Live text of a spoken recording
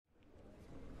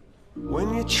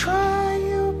When you try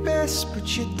your best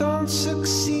but you don't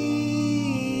succeed,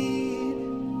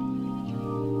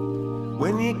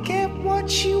 when you get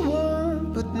what you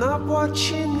want but not what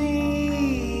you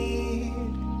need,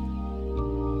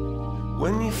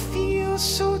 when you feel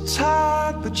so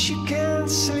tired but you can't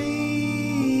sleep,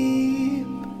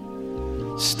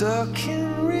 stuck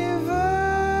in rivers,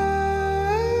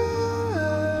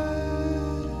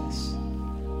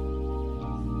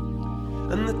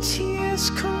 and the tears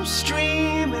come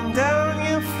streaming down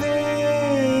your face,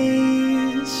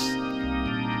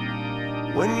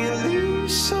 when you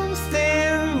lose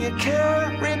something you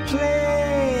can't replace,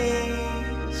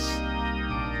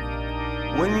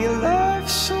 when you love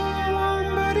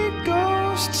someone but it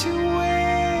goes to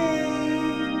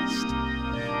waste.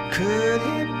 Could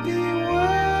it be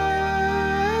worse?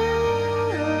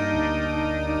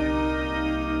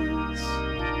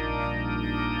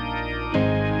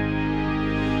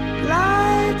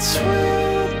 Lights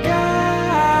will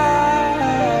guide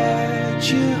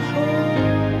you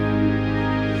home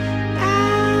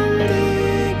and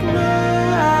ignite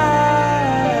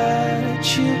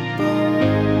your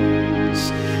bones,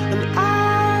 and I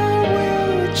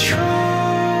will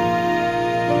try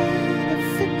to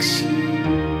fix you.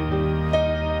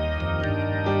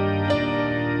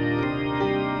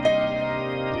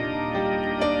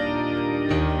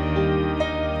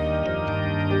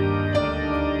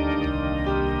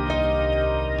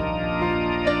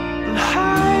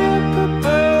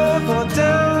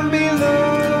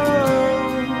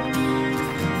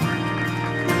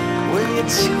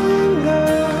 To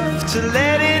love, to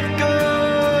let it go.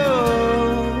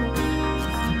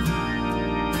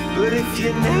 But if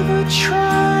you never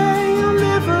try, you'll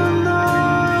never know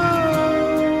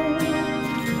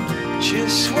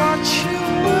just what you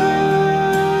were.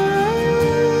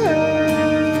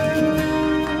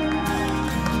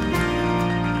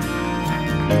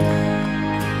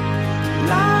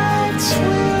 Lights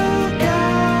will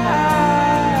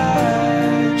guide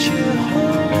you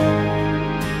home.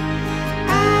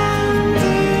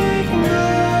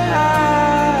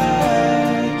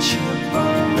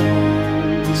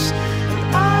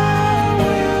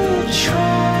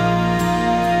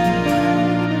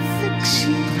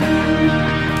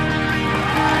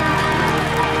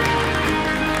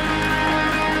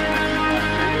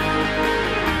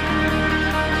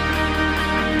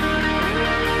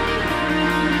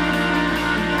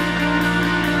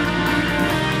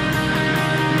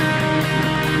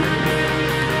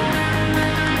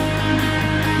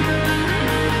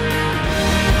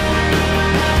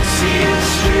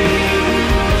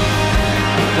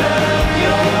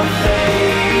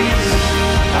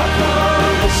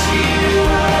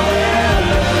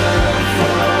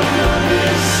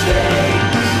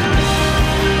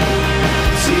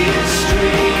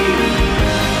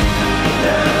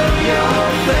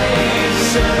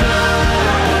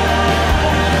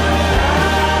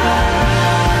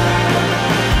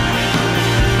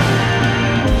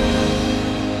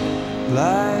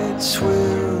 Lights will